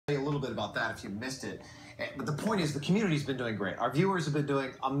bit about that if you missed it. But the point is, the community's been doing great. Our viewers have been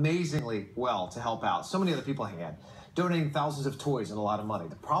doing amazingly well to help out. So many other people had donating thousands of toys and a lot of money.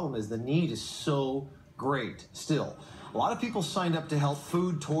 The problem is the need is so great still. A lot of people signed up to help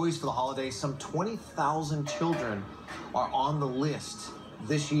food, toys for the holidays. Some 20,000 children are on the list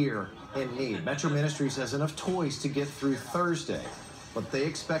this year in need. Metro Ministries has enough toys to get through Thursday, but they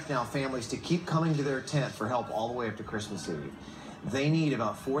expect now families to keep coming to their tent for help all the way up to Christmas Eve. They need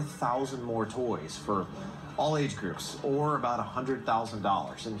about 4,000 more toys for all age groups, or about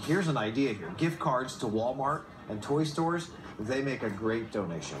 $100,000. And here's an idea here. Gift cards to Walmart and toy stores, they make a great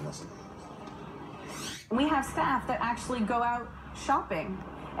donation. Listen. We have staff that actually go out shopping,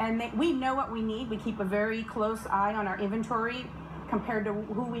 and we know what we need. We keep a very close eye on our inventory compared to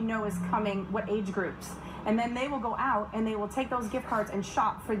who we know is coming, what age groups. And then they will go out and they will take those gift cards and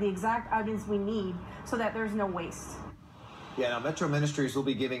shop for the exact items we need so that there's no waste. Yeah, now Metro Ministries will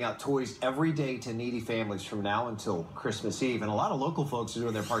be giving out toys every day to needy families from now until Christmas Eve. And a lot of local folks are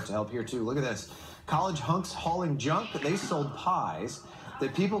doing their part to help here, too. Look at this. College hunks hauling junk. They sold pies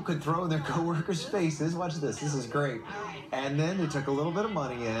that people could throw in their coworkers' faces. Watch this. This is great. And then they took a little bit of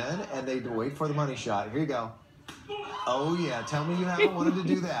money in, and they'd wait for the money shot. Here you go. Oh, yeah. Tell me you haven't wanted to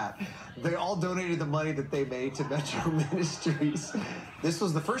do that. They all donated the money that they made to Metro Ministries. This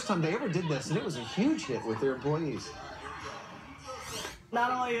was the first time they ever did this, and it was a huge hit with their employees.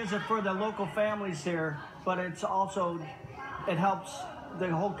 Not only is it for the local families here, but it's also, it helps the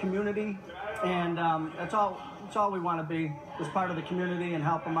whole community, and that's all we want to be, as part of the community and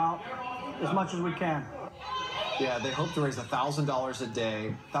help them out as much as we can. Yeah, they hope to raise $1,000 a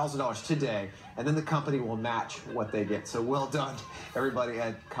day, $1,000 today, and then the company will match what they get. So well done, everybody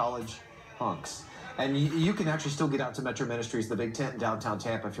at College Hunks. And you can actually still get out to Metro Ministries, the big tent in downtown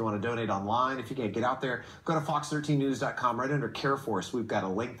Tampa, if you want to donate online. If you can't get out there, go to fox13news.com. Right under Care for Us, we've got a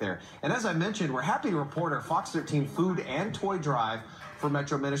link there. And as I mentioned, we're happy to report our Fox 13 food and toy drive for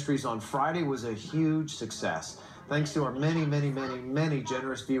Metro Ministries on Friday was a huge success. Thanks to our many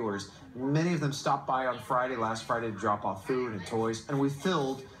generous viewers. Many of them stopped by on last Friday, to drop off food and toys. And we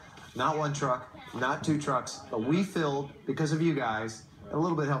filled not one truck, not two trucks, but we filled, because of you guys, a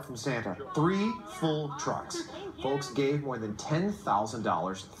little bit of help from Santa, 3 full trucks. Folks gave more than $10,000,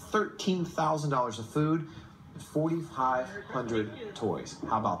 $13,000 of food, 4,500 toys.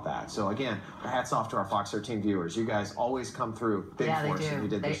 How about that? So again, our hats off to our Fox 13 viewers. You guys always come through big for us, and you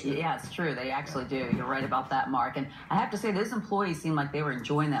did this year. Yeah, it's true. They actually do. You're right about that, Mark. And I have to say, those employees seem like they were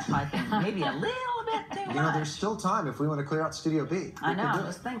enjoying that pie thing maybe a little bit too much. You know, there's still time if we want to clear out Studio B. I know. I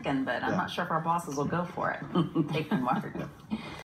was thinking, but I'm not sure if our bosses will go for it. Thank you, Mark.